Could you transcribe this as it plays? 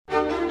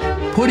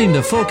putting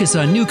the focus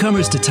on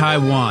newcomers to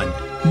Taiwan.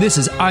 This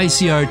is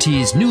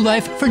ICRT's New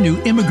Life for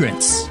New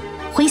Immigrants.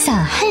 挥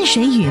洒汗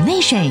水与泪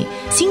水，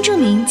新住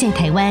民在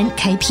台湾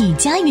开辟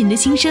家园的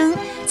心声，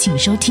请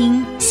收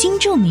听新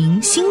住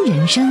民新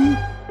人生。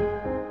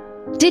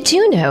Did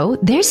you know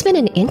there's been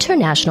an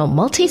international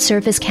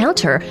multi-service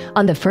counter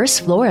on the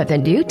first floor of the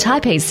new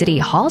Taipei City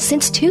Hall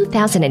since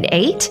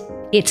 2008?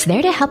 It's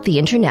there to help the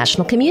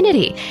international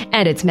community,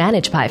 and it's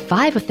managed by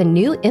 5 of the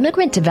new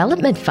Immigrant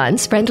Development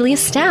Fund's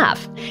friendliest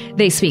staff.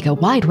 They speak a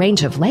wide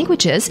range of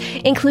languages,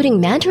 including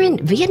Mandarin,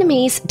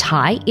 Vietnamese,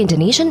 Thai,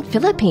 Indonesian,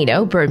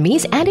 Filipino,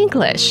 Burmese, and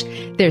English.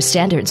 Their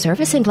standard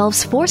service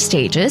involves 4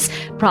 stages: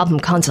 problem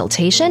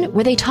consultation,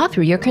 where they talk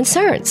through your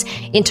concerns;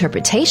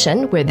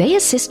 interpretation, where they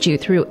assist you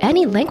through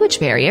any language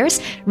barriers;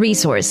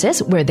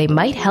 resources, where they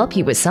might help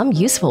you with some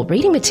useful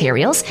reading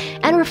materials;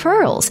 and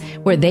referrals,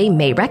 where they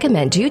may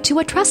recommend you to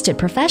a trusted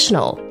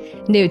professional.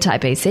 New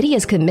Taipei City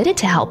is committed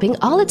to helping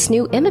all its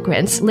new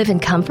immigrants live in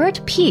comfort,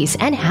 peace,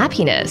 and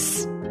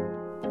happiness.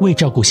 为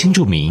照顾新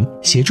住民，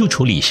协助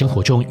处理生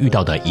活中遇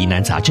到的疑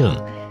难杂症，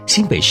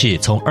新北市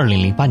从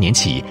2008年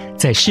起，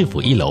在市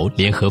府1楼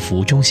联合服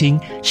务中心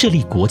设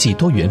立国际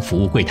多元服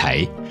务柜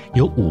台，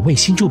有5位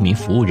新住民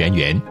服务人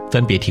员，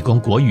分别提供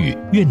国语、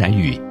越南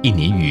语、印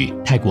尼语、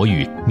泰国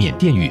语、缅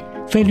甸语、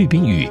菲律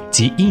宾语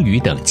及英语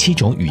等7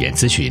种语言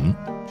咨询。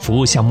服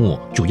务项目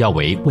主要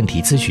为问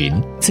题咨询、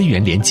资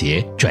源连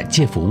结、转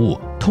介服务、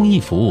通译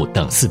服务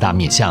等4大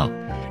面向，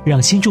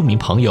让新住民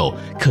朋友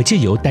可借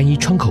由单一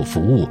窗口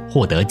服务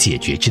获得解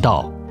决之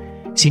道。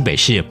新北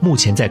市目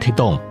前在推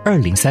动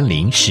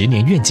2030 10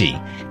年愿景，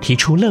提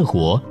出乐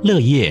活、乐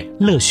业、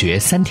乐学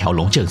3条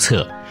龙政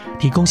策，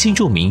提供新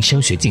住民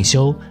升学进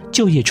修、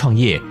就业创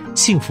业、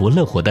幸福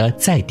乐活的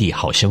在地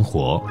好生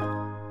活。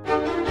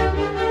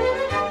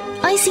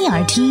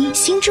ICRT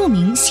新住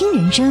民新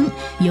人生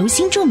由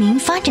新住民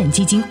发展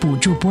基金补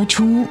助播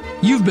出。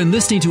 You've been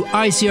listening to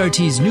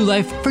ICRT's New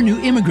Life for New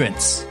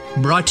Immigrants,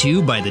 brought to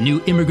you by the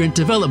New Immigrant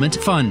Development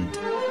Fund.